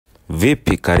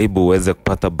Vipi, karibu uweze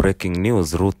kupata breaking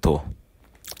news. Ruto,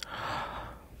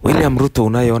 William Ruto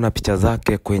unayoona picha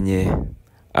zake kwenye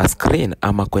screen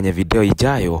ama kwenye video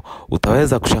ijayo,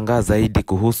 utaweza kushangaa zaidi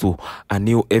kuhusu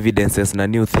new evidences na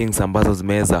new things ambazo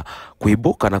zimeweza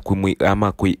kuibuka na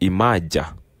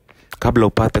kuimaja. Kabla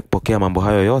upate kupokea mambo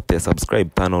hayo yote, subscribe,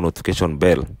 turn on notification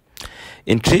bell.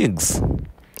 Intrigues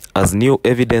as new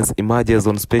evidence emerges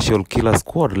on special killer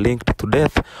squad linked to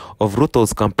death of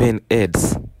Ruto's campaign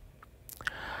aides.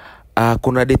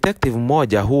 Kuna detective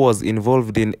mmoja who was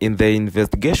involved in the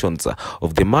investigations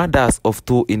of the murders of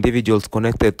two individuals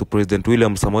connected to President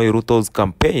William Samoei Ruto's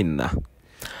campaign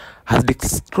has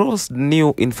disclosed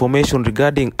new information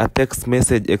regarding a text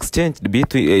message exchanged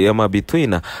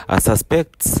between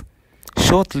suspects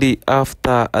shortly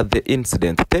after the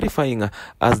incident, terrifying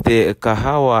as the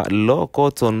Kahawa Law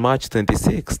Court on March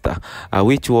 26th,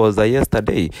 which was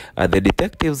yesterday. The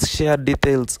detectives shared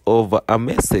details of a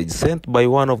message sent by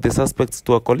one of the suspects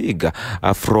to a colleague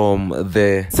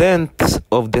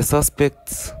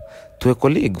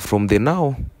from the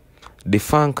now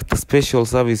defunct Special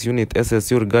Service Unit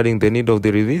SSU regarding the need of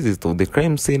the revisit of the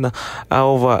crime scene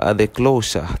over the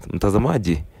closure.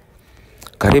 Mtazamaji,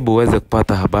 karibu uweze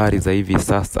kupata habari za hivi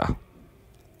sasa.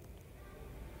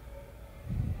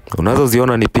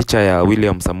 Unazoziona ni picha ya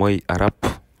William Samoei Arap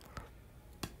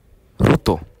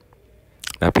Ruto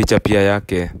na picha pia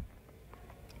yake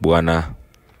bwana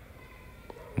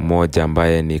mmoja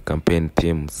ambaye ni campaign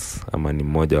teams ama ni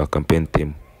mmoja wa campaign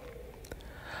team.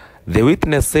 The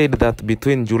witness said that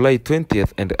between July 20th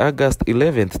and August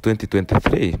 11th,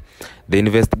 2023, the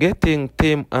investigating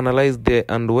team analyzed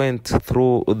and went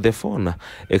through the phone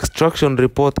extraction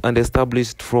report and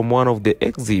established from one of the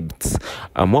exhibits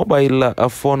a mobile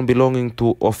phone belonging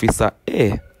to Officer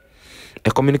A,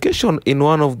 a communication in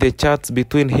one of the chats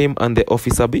between him and the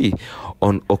Officer B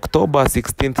on October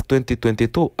 16th,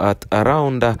 2022 at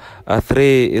around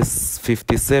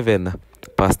 3:57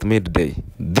 past midday.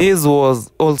 This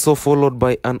was also followed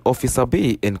by an Officer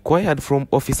B inquired from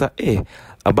Officer A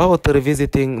about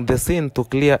revisiting the scene to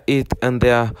clear it, and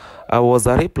there was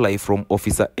a reply from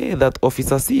Officer A that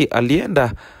Officer C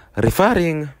alienda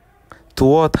referring to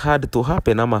what had to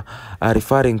happen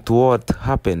referring to what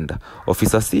happened.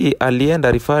 Officer C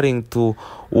alienda referring to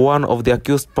one of the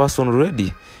accused person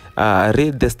already.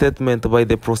 Read the statement by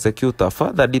the prosecutor.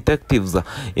 Further, detectives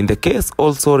in the case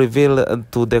also revealed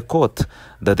to the court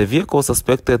that the vehicles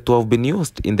suspected to have been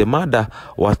used in the murder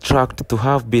were tracked to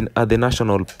have been at the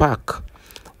national park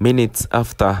minutes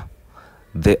after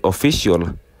the official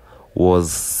was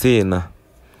seen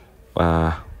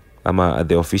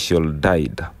the official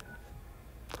died.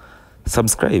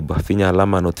 Subscribe, finya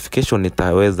alama notification,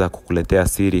 nitaweza kukuletea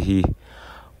siri hii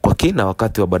kwa kina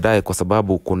wakati wa baadaye, kwa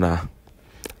sababu kuna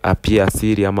pia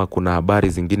siri ama kuna habari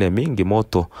zingine mingi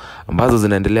moto ambazo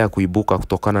zinaendelea kuibuka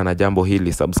kutokana na jambo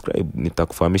hili. Subscribe,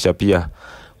 nitakufahamisha pia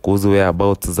kuhusu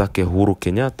whereabouts zake Uhuru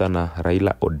Kenyatta na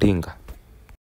Raila Odinga.